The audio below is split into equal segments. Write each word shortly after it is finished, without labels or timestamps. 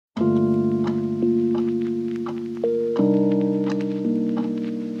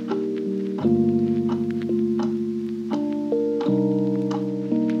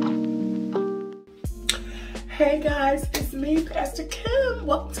Pastor Kim.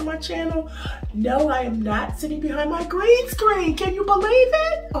 Welcome to my channel. No, I am not sitting behind my green screen. Can you believe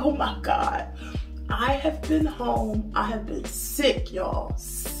it? Oh my God. I have been home. I have been sick, y'all.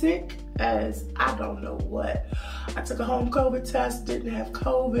 Sick as I don't know what. I took a home COVID test, didn't have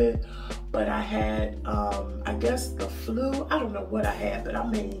COVID, but I had, I guess the flu. I don't know what I had, but I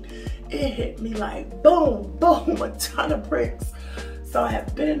mean, it hit me like boom, boom, a ton of bricks. So I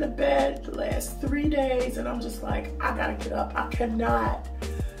have been in the bed the last 3 days and I'm just like, I gotta get up. I cannot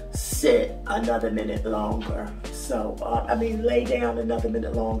sit another minute longer. So, I mean, lay down another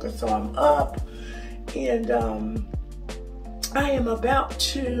minute longer. So I'm up and I am about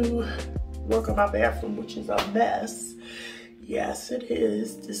to work on my bathroom, which is a mess. Yes, it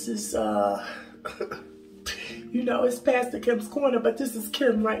is. This is, you know, it's PastorKims Corner, but this is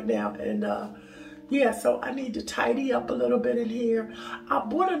Kim right now. And yeah, so I need to tidy up a little bit in here. I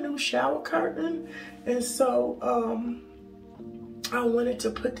bought a new shower curtain, and so I wanted to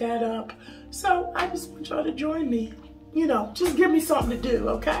put that up. So I just want y'all to join me. You know, just give me something to do,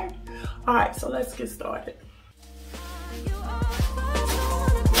 okay? All right, so let's get started.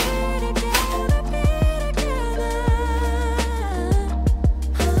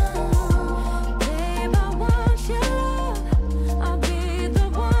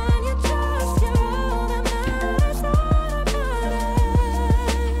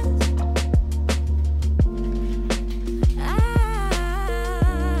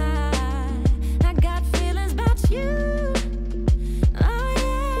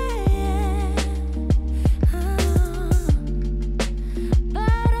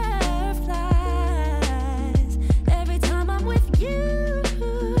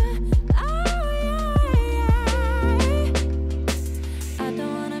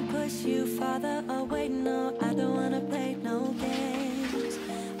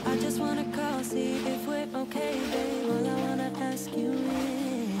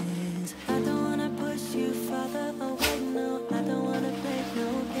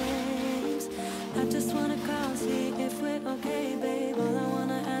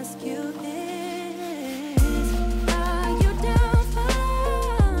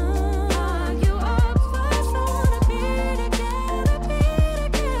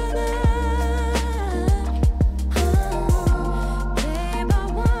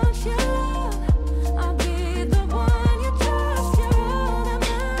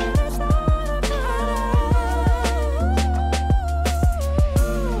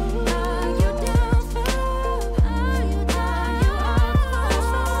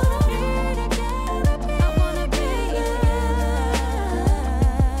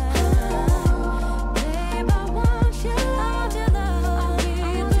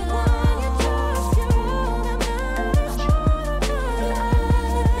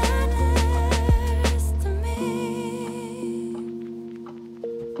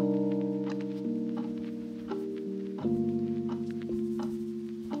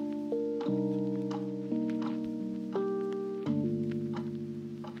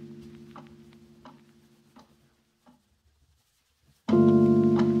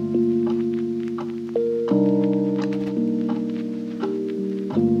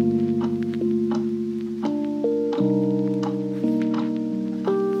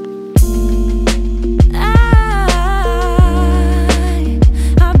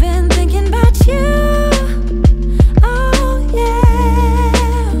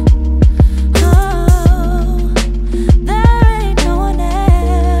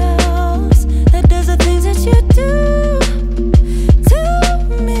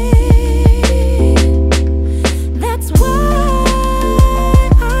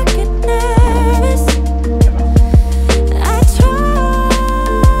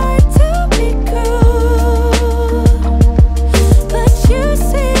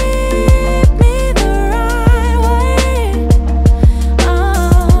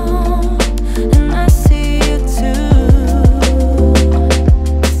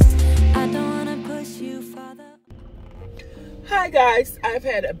 I've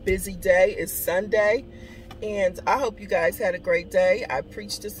had a busy day. It's Sunday and I hope you guys had a great day. I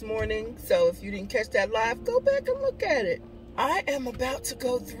preached this morning, so if you didn't catch that live, go back and look at it. I am about to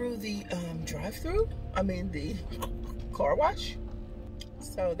go through the the car wash,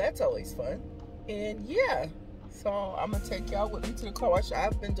 so that's always fun. And yeah, so I'm gonna take y'all with me to the car wash.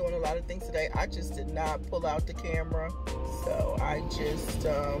 I've been doing a lot of things today. I just did not pull out the camera, so I just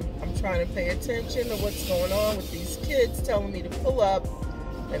I'm trying to pay attention to what's going on with these kids telling me to pull up,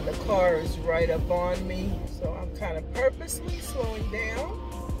 and the car is right up on me, so I'm kind of purposely slowing down.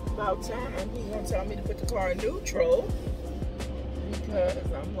 About time he's gonna tell me to put the car in neutral, because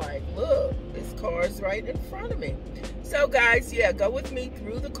I'm like, look, this car is right in front of me. So guys, yeah, go with me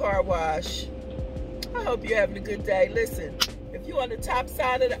through the car wash. I hope you're having a good day. Listen, if you're on the top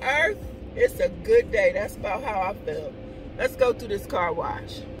side of the earth, it's a good day. That's about how I feel. Let's go through this car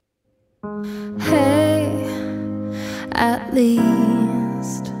wash. Hey, at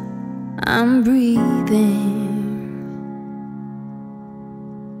least I'm breathing.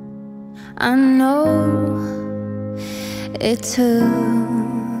 I know it took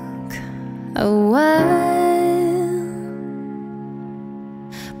a while.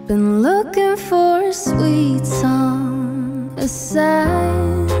 Been looking for a sweet song, a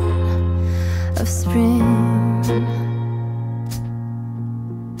sign of spring.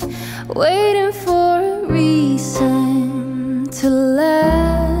 Waiting for a reason to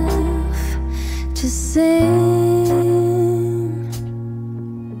laugh, to sing.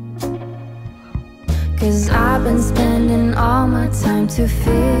 'Cause I've been spending all my time to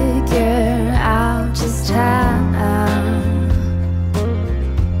figure out just how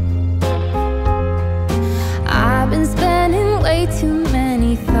I've been spending way too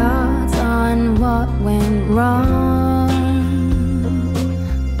many thoughts on what went wrong.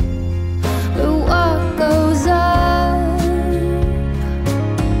 But what goes up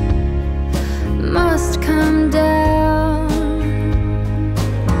must come down.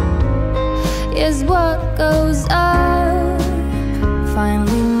 Yes, what goes up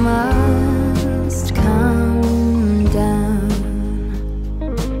finally must come down.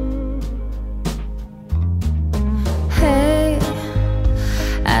 Hey,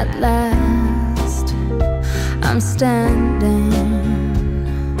 at last I'm standing.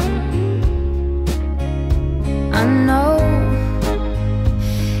 I know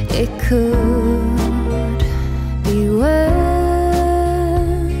it could be worse.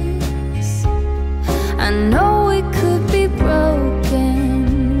 I know it could be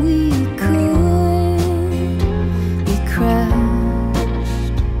broken. We could be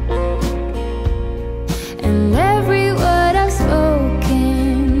crushed. And every word I've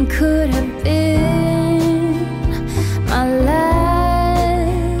spoken could have been my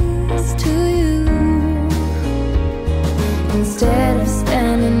last to you. Instead of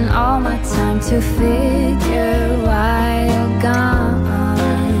spending all my time to figure why you're gone,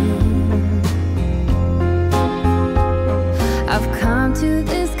 I've come to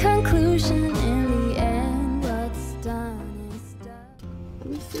this conclusion. In the end, what's done is done. Let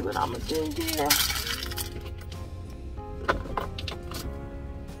me see what I'm gonna do here.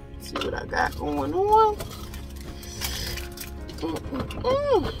 See what I got going on.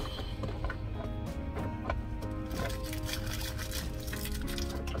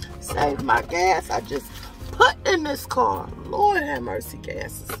 Save my gas. I just put in this car. Lord have mercy,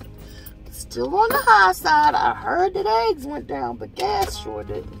 gas is still on the high side. I heard that eggs went down, but gas sure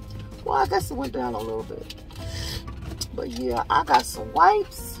didn't. Well, I guess it went down a little bit. But yeah, I got some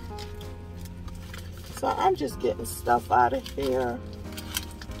wipes. So I'm just getting stuff out of here.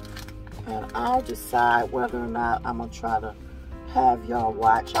 And I'll decide whether or not I'm going to try to have y'all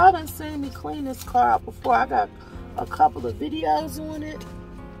watch. Y'all done seen me clean this car out before. I got a couple of videos on it.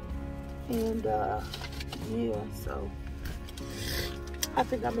 And yeah, so I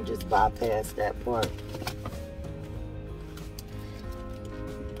think I'm gonna just bypass that part.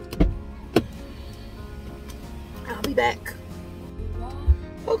 I'll be back.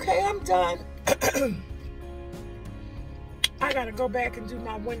 Okay, I'm done. I gotta go back and do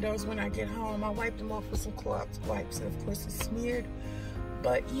my windows when I get home. I wiped them off with some cloth wipes, and of course it's smeared.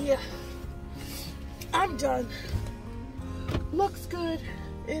 But yeah, I'm done. Looks good.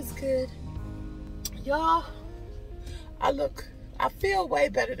 It's good. Y'all, I feel way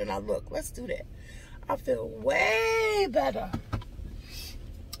better than I look. Let's do that. I feel way better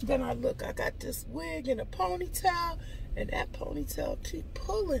than I look. I got this wig and a ponytail, and that ponytail keep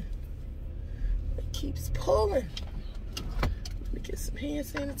pulling. It keeps pulling. Let me get some hand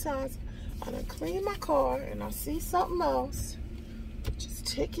sanitizer. I done cleaned my car, and I see something else, which is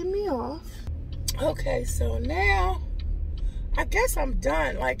ticking me off. Okay, so now I guess I'm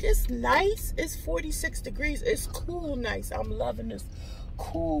done. Like, it's nice. It's 46 degrees. It's cool nice. I'm loving this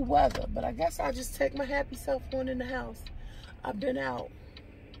cool weather. But I guess I'll just take my happy self on in the house. I've been out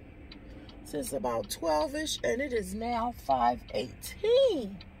since about 12-ish, and it is now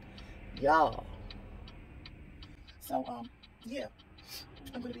 5:18. Y'all. So, yeah.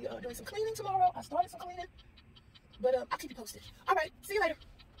 I'm going to be doing some cleaning tomorrow. I started some cleaning. But I'll keep you posted. All right. See you later.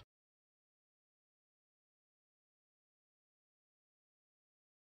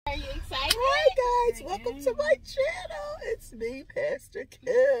 Are you excited? Hi guys, welcome to my channel. It's me, Pastor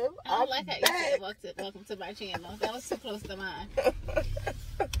Kim. I like how you said welcome to my channel. That was too close to mine.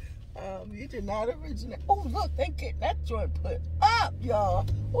 You did not originate. Oh, look, they get that joint put up, y'all.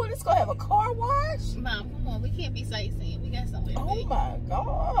 Oh, this gonna have a car wash? Mom, come on. We can't be sightseeing. We got somewhere to be. Oh my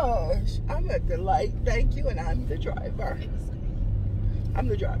gosh. I'm at the light. Thank you, and I'm the driver. I'm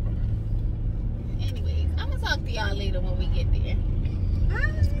the driver. Anyways, I'm gonna talk to y'all later when we get there.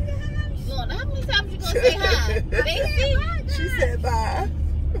 Lord, how many times you gonna say hi? Baby? She said bye.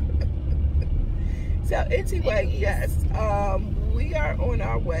 So anyway, yes, we are on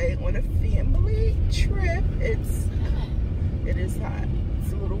our way on a family trip. It is hot.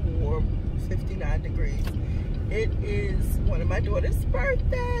 It's a little warm, 59 degrees. It is one of my daughter's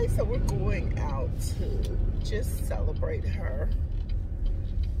birthday, so we're going out to just celebrate her.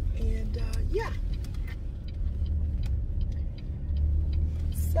 And yeah.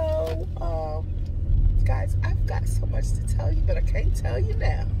 So, guys, I've got so much to tell you, but I can't tell you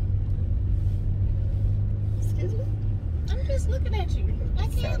now. Excuse me? I'm just looking at you. I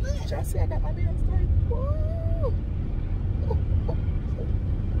can't look. Y'all see I got my nails done? Woo!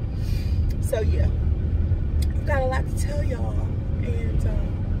 So, yeah. I've got a lot to tell y'all. And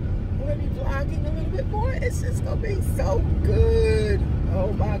I'm going to be vlogging a little bit more. It's just going to be so good.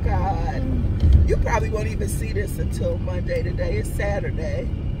 Oh, my God. You probably won't even see this until Monday. Today is Saturday.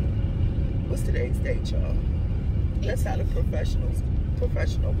 What's today's date, y'all? That's how the professional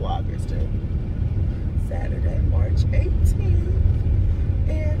vloggers do. Saturday, March 18th.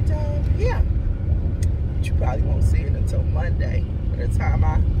 And yeah, you probably won't see it until Monday. By the time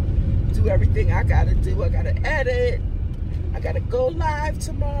I do everything I gotta do, I gotta edit, I gotta go live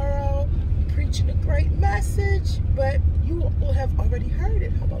tomorrow. I'm preaching a great message, but you will have already heard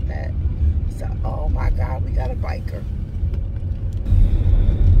it. How about that? So, oh my God, we got a biker.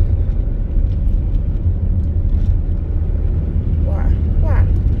 Why?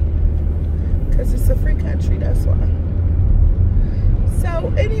 Because it's a free country, that's why.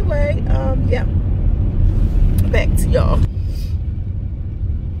 So anyway, yeah, back to y'all.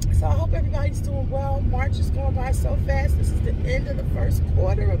 So I hope everybody's doing well. March is going by so fast. This is the end of the first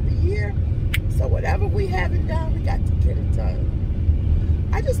quarter of the year. So whatever we haven't done, we got to get it done.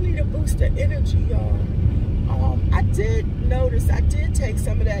 I just need a boost of energy, y'all. I did notice, I did take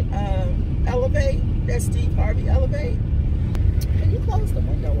some of that Elevate, that Steve Harvey Elevate. Can you close the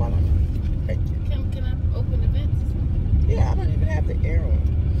window while I'm, thank you. Can I open the vents? Yeah, I don't even have the air on.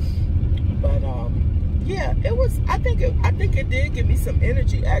 But yeah, it was, I think it did give me some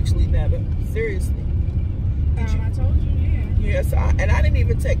energy actually, Netta. Seriously. I told you, yeah. Yes, and I didn't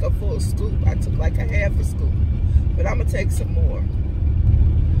even take a full scoop. I took like a half a scoop. But I'm gonna take some more.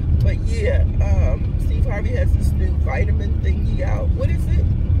 But yeah, Steve Harvey has this new vitamin thingy out. What is it?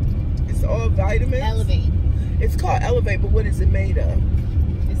 It's all vitamins? Elevate. It's called Elevate, but what is it made of?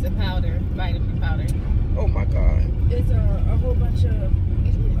 It's a powder, vitamin powder. Oh my God. It's a whole bunch of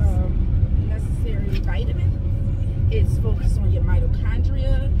necessary vitamins. It's focused on your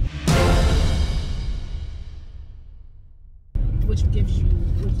mitochondria, which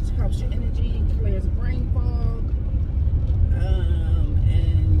helps your energy, clears brain fog,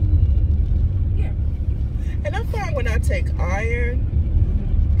 and yeah. And I find when I take iron,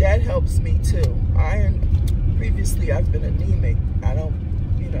 that helps me too. Iron, previously I've been anemic. I don't,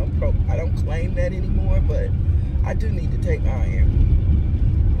 I don't claim that anymore, but I do need to take iron.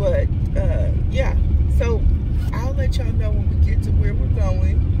 But yeah, so I'll let y'all know when we get to where we're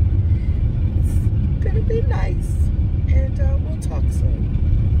going.